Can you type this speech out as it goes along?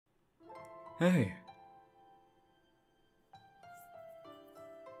Hey.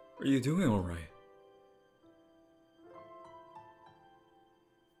 Are you doing alright?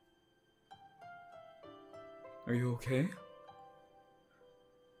 Are you okay?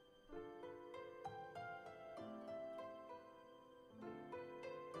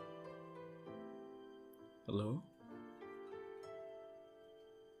 Hello?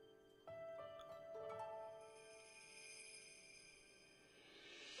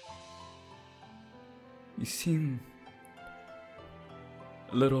 You seem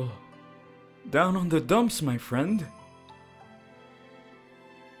a little down on the dumps, my friend.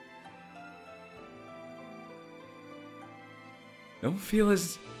 Don't feel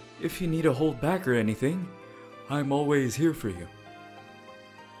as if you need to hold back or anything. I'm always here for you.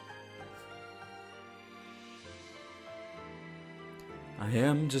 I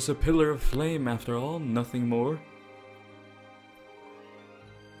am just a pillar of flame after all, nothing more.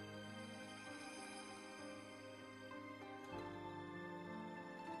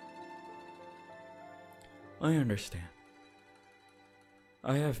 I understand.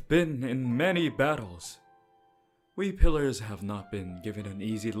 I have been in many battles. We pillars have not been given an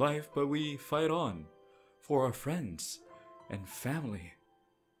easy life, but we fight on for our friends and family.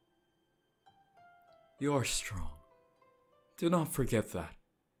 You are strong. Do not forget that.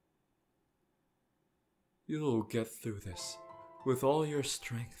 You'll get through this with all your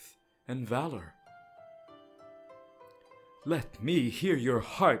strength and valor. Let me hear your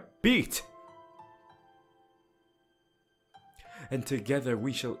heart beat! And together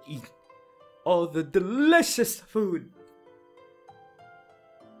we shall eat all the delicious food.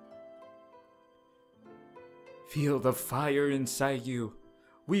 Feel the fire inside you.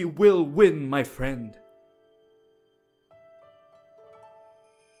 We will win, my friend.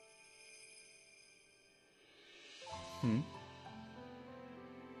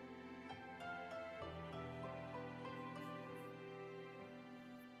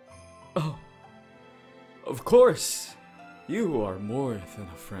 Oh, of course. You are more than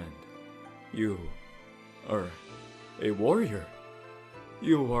a friend. You are a warrior.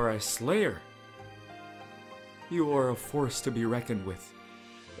 You are a slayer. You are a force to be reckoned with.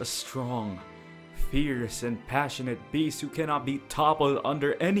 A strong, fierce, and passionate beast who cannot be toppled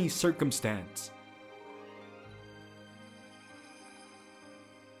under any circumstance.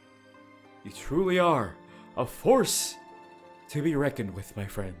 You truly are a force to be reckoned with, my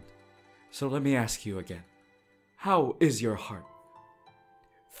friend. So let me ask you again. How is your heart?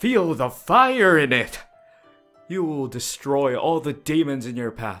 Feel the fire in it! You will destroy all the demons in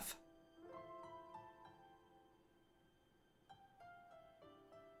your path.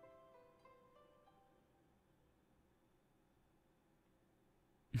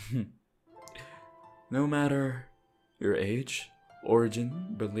 No matter your age,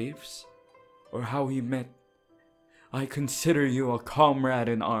 origin, beliefs, or how we met, I consider you a comrade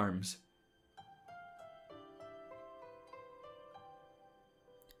in arms.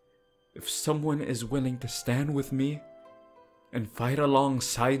 If someone is willing to stand with me and fight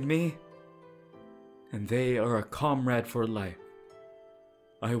alongside me, and they are a comrade for life,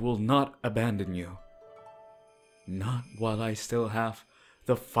 I will not abandon you. Not while I still have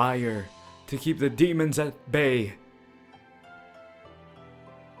the fire to keep the demons at bay.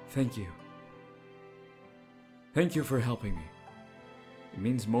 Thank you. Thank you for helping me. It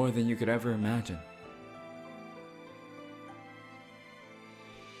means more than you could ever imagine.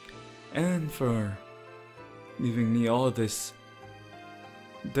 And for giving me all this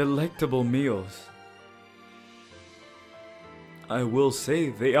delectable meals. I will say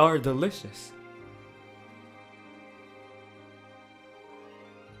they are delicious.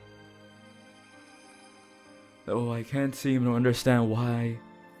 Though I can't seem to understand why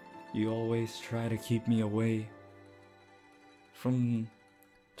you always try to keep me away from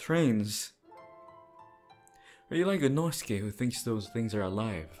trains. Are you like a Nosuke who thinks those things are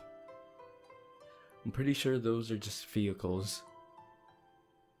alive? I'm pretty sure those are just vehicles.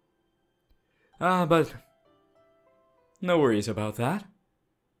 But no worries about that.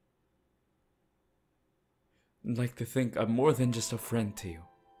 I'd like to think I'm more than just a friend to you.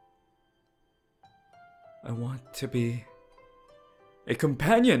 I want to be a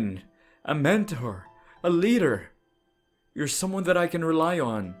companion, a mentor, a leader. You're someone that I can rely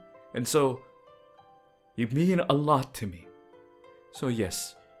on, and so you mean a lot to me. So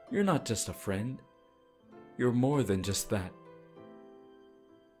yes, you're not just a friend. You're more than just that.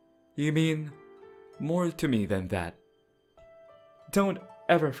 You mean more to me than that. Don't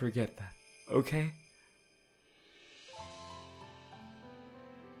ever forget that, okay?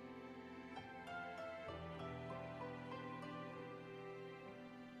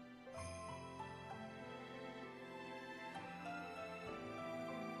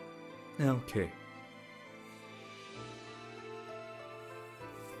 Okay.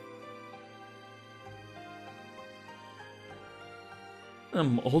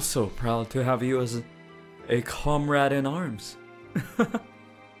 I'm also proud to have you as a comrade in arms.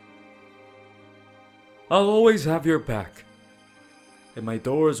 I'll always have your back, and my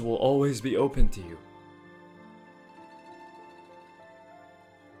doors will always be open to you.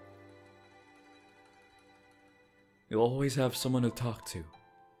 You'll always have someone to talk to,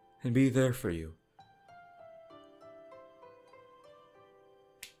 and be there for you.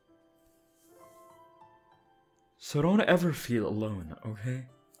 So don't ever feel alone, okay?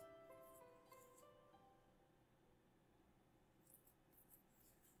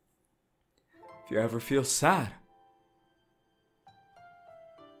 If you ever feel sad,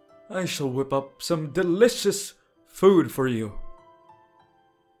 I shall whip up some delicious food for you.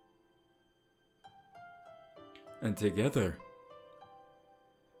 And together,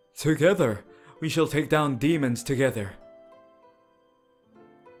 we shall take down demons together.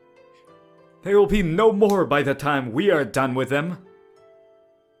 There will be no more by the time we are done with them.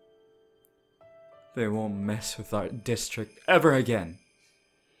 They won't mess with our district ever again.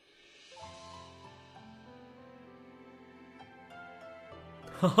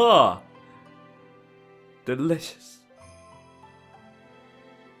 Haha! Delicious.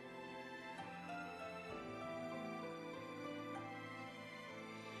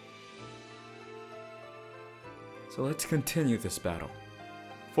 So let's continue this battle.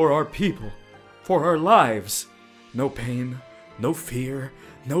 For our people. For our lives. No pain, no fear,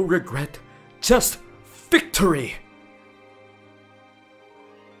 no regret. Just victory!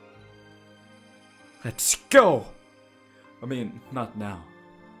 Let's go! I mean, not now.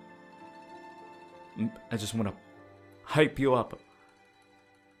 I just want to hype you up.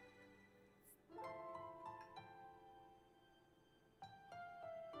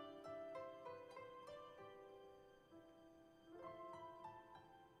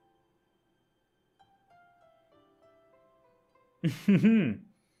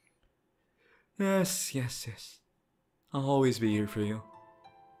 Yes. I'll always be here for you.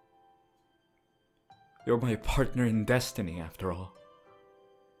 You're my partner in destiny, after all.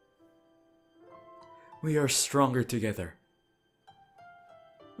 We are stronger together.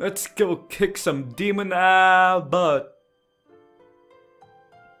 Let's go kick some demon butt.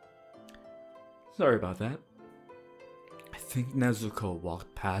 Sorry about that. I think Nezuko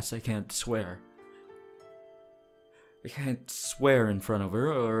walked past. I can't swear. I can't swear in front of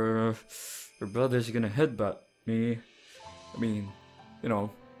her, or her brother's gonna headbutt me. I mean, you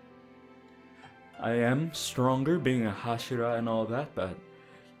know, I am stronger being a Hashira and all that, but,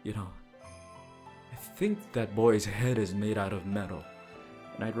 you know, I think that boy's head is made out of metal,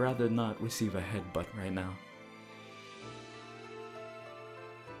 and I'd rather not receive a headbutt right now.